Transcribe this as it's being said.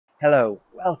Hello,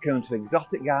 welcome to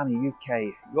Exotic Gardening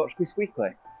UK, Yorkshire Kris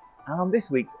Weekly, and on this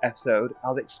week's episode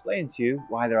I'll explain to you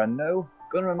why there are no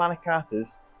Gunnera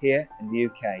manicatas here in the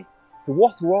UK. So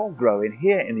what we're all growing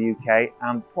here in the UK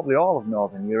and probably all of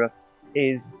Northern Europe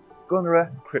is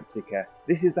Gunnera cryptica.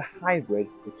 This is the hybrid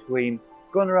between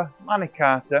Gunnera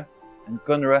manicata and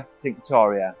Gunnera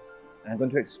tinctoria, and I'm going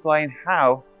to explain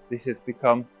how this has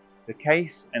become the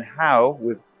case and how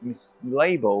we've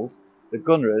mislabelled the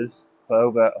Gunneras for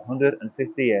over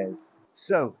 150 years.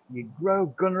 So, you grow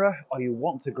Gunnera or you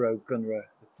want to grow Gunnera,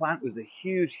 the plant with the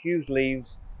huge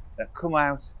leaves that come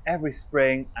out every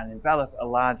spring and envelop a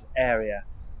large area.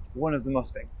 One of the most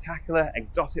spectacular,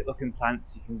 exotic looking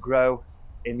plants you can grow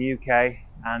in the UK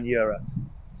and Europe.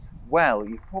 Well,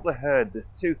 you've probably heard there's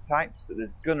two types, that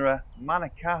there's Gunnera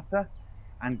manicata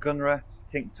and Gunnera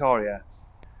tinctoria.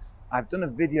 I've done a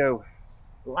video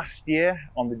last year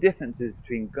on the differences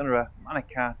between Gunnera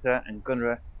manicata and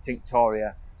Gunnera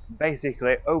tinctoria.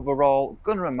 Basically, overall,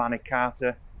 Gunnera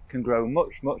manicata can grow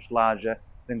much larger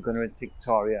than Gunnera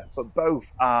tinctoria, but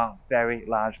both are very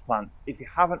large plants. If you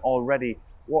haven't already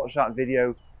watched that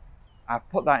video, I've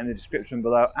put that in the description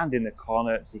below and in the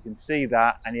corner so you can see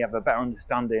that and you have a better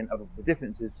understanding of the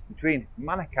differences between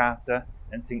manicata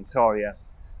and tinctoria.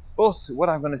 But what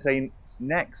I'm going to say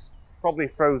next probably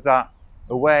throws that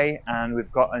away, and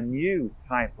we've got a new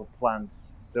type of plant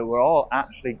that we're all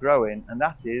actually growing, and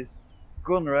that is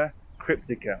Gunnera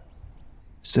cryptica.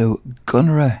 So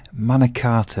Gunnera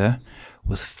manicata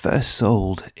was first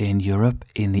sold in Europe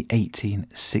in the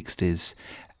 1860s,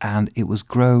 and it was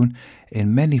grown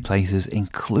in many places,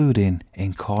 including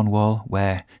in Cornwall,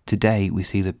 where today we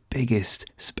see the biggest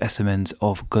specimens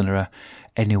of Gunnera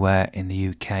anywhere in the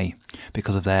UK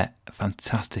because of their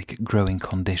fantastic growing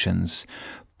conditions.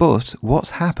 But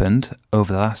what's happened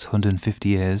over the last 150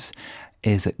 years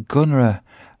is that Gunnera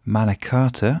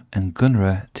manicata and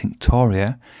Gunnera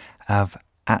tinctoria have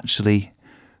actually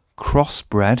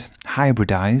crossbred,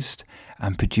 hybridized,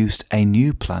 and produced a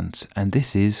new plant, and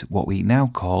this is what we now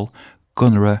call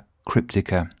Gunnera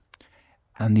cryptica.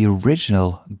 And the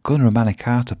original Gunnera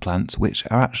manicata plants, which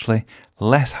are actually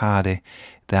less hardy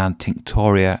than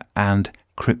tinctoria and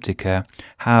cryptica,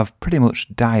 have pretty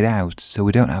much died out, so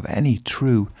we don't have any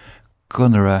true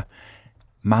Gunnera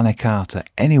manicata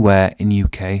anywhere in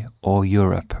UK or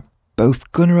Europe.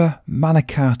 Both Gunnera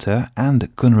manicata and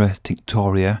Gunnera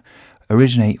tinctoria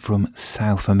originate from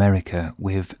South America,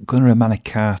 with Gunnera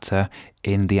manicata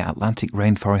in the Atlantic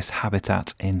rainforest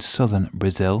habitat in southern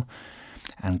Brazil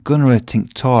and Gunnera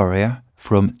tinctoria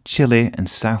from Chile and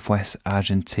southwest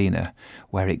Argentina,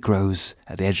 where it grows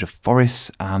at the edge of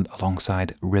forests and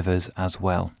alongside rivers as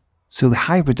well. So the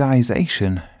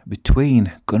hybridization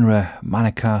between Gunnera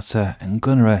manicata and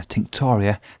Gunnera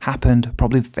tinctoria happened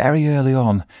probably very early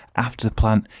on after the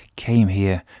plant came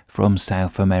here from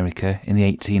South America in the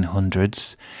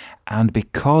 1800s, and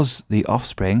because the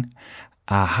offspring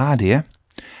are hardier,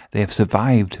 they have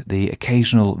survived the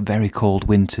occasional very cold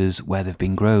winters where they've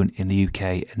been grown in the UK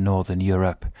and Northern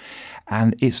Europe.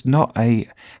 And it's not a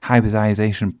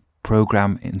hybridization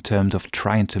program in terms of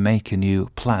trying to make a new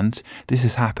plant. This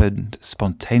has happened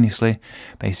spontaneously,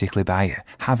 basically by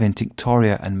having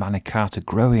tinctoria and manicata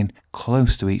growing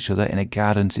close to each other in a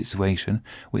garden situation,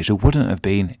 which it wouldn't have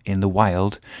been in the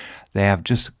wild. They have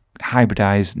just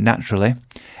hybridized naturally,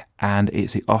 and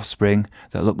it's the offspring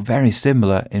that look very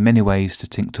similar in many ways to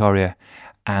tinctoria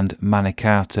and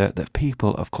manicata that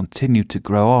people have continued to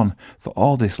grow on for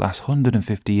all this last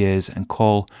 150 years and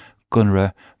call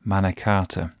Gunnera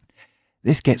manicata.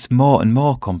 This gets more and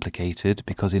more complicated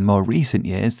because in more recent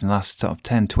years, in the last sort of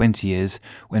 10-20 years,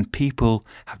 when people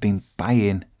have been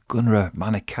buying Gunnera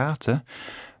manicata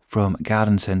from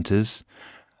garden centres,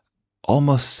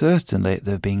 almost certainly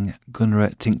there have been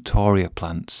Gunnera tinctoria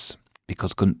plants,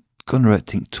 because Gunnera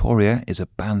tinctoria is a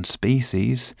banned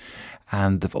species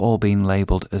and they've all been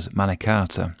labelled as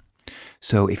manicata.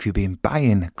 So if you've been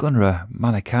buying Gunnera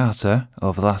manicata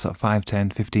over the last 5, 10,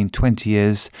 15, 20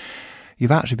 years,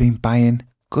 you've actually been buying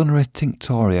Gunnera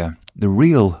tinctoria. The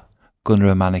real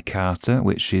Gunnera manicata,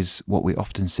 which is what we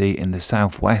often see in the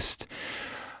southwest,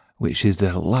 which is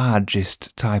the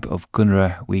largest type of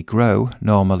Gunnera we grow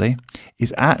normally,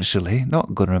 is actually not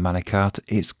Gunnera manicata,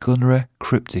 it's Gunnera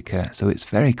cryptica. So it's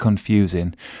very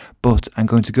confusing, but I'm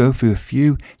going to go through a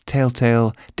few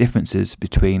telltale differences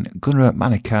between Gunnera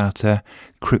manicata,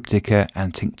 cryptica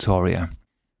and tinctoria.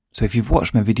 So if you've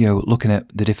watched my video looking at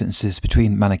the differences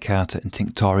between manicata and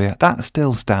tinctoria, that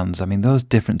still stands. I mean, those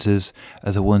differences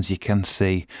are the ones you can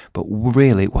see, but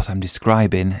really what I'm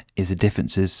describing is the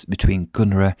differences between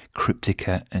Gunnera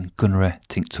cryptica and Gunnera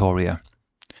tinctoria.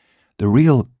 The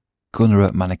real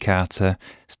Gunnera manicata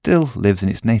still lives in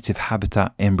its native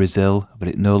habitat in Brazil, but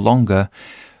it no longer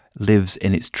lives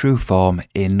in its true form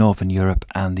in Northern Europe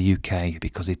and the UK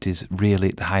because it is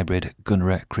really the hybrid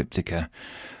Gunnera cryptica.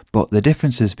 But the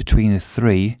differences between the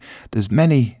three, there's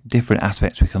many different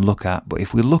aspects we can look at, but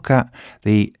if we look at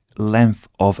the length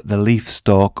of the leaf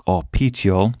stalk or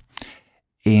petiole,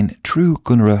 in true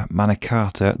Gunnera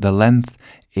manicata, the length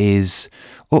is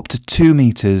up to 2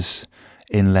 meters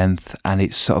in length and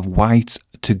it's sort of white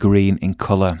to green in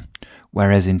colour,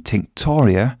 whereas in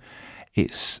tinctoria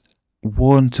it's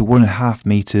 1 to 1.5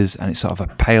 meters and it's sort of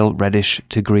a pale reddish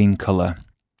to green colour.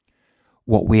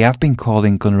 What we have been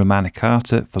calling Gunnera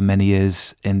manicata for many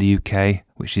years in the UK,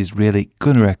 which is really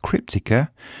Gunnera cryptica,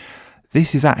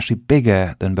 this is actually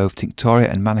bigger than both tinctoria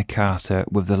and manicata,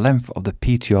 with the length of the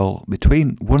petiole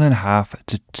between 1.5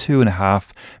 to 2.5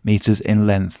 meters in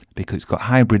length, because it's got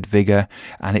hybrid vigor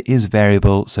and it is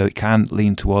variable, so it can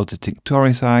lean towards the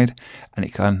tinctoria side and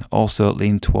it can also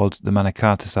lean towards the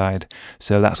manicata side.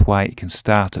 So that's why it can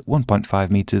start at 1.5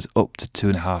 meters up to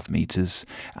 2.5 meters,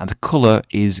 and the color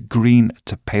is green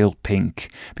to pale pink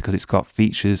because it's got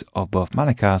features of both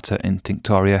manicata and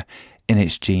tinctoria in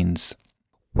its genes.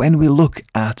 When we look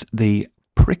at the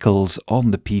prickles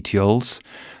on the petioles,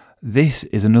 this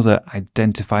is another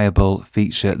identifiable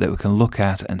feature that we can look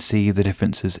at and see the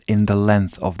differences in the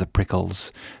length of the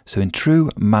prickles. So in true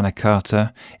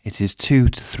manicata, it is 2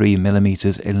 to 3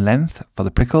 millimeters in length for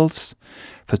the prickles.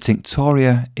 For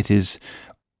tinctoria, it is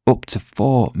up to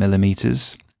 4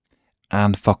 millimeters.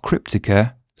 And for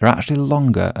cryptica, they're actually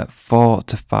longer at 4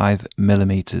 to 5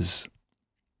 millimeters.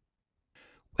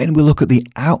 When we look at the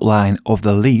outline of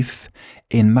the leaf,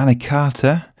 in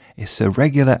manicata, it's a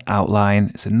regular outline,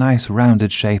 it's a nice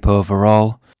rounded shape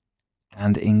overall,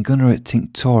 and in Gunnera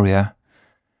tinctoria,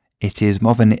 it is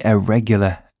more of an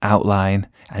irregular outline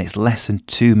and it's less than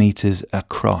 2 meters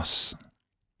across.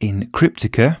 In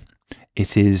cryptica,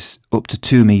 it is up to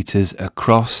 2 meters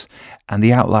across and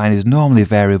the outline is normally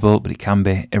variable, but it can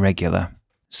be irregular.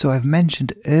 So I've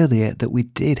mentioned earlier that we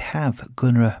did have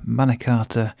Gunnera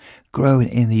manicata growing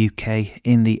in the UK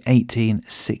in the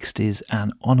 1860s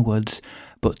and onwards,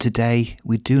 but today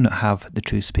we do not have the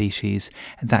true species,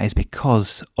 and that is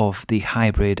because of the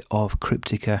hybrid of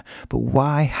cryptica. But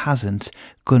why hasn't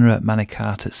Gunnera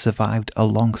manicata survived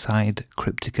alongside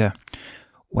cryptica?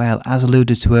 Well, as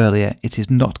alluded to earlier, it is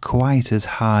not quite as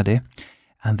hardy,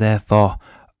 and therefore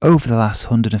over the last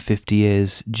 150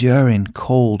 years, during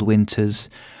cold winters,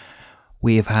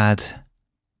 we have had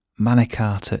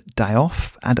manicata die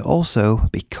off, and also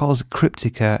because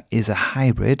cryptica is a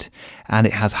hybrid and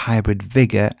it has hybrid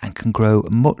vigor and can grow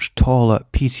much taller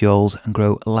petioles and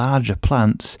grow larger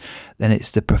plants, then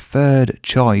it's the preferred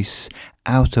choice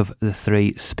out of the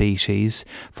three species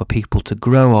for people to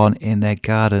grow on in their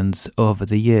gardens over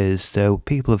the years. So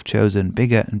people have chosen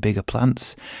bigger and bigger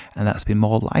plants, and that's been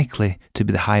more likely to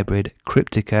be the hybrid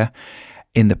cryptica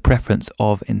in the preference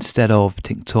of instead of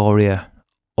tinctoria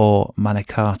or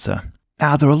manicata.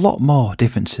 Now there are a lot more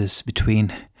differences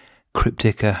between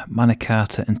cryptica,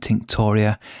 manicata and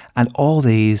tinctoria, and all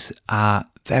these are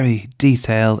very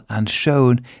detailed and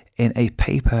shown in a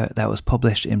paper that was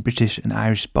published in British and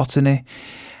Irish Botany,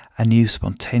 a new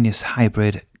spontaneous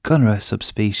hybrid Gunnera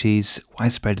subspecies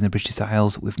widespread in the British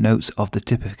Isles with notes of the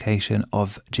typification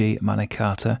of G.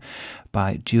 manicata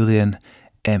by Julian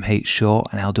M.H. Shaw,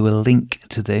 and I'll do a link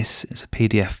to this. It's a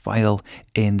PDF file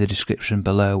in the description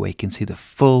below where you can see the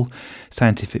full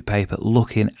scientific paper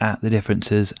looking at the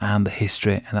differences and the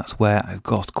history, and that's where I've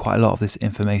got quite a lot of this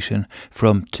information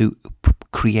from to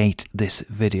create this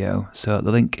video. So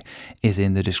the link is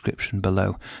in the description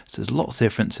below. So there's lots of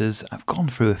differences. I've gone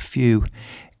through a few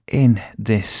in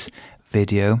this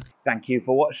video. Thank you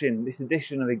for watching this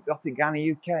edition of Exotic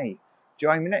Ghana UK.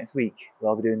 Join me next week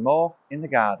where I'll be doing more in the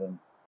garden.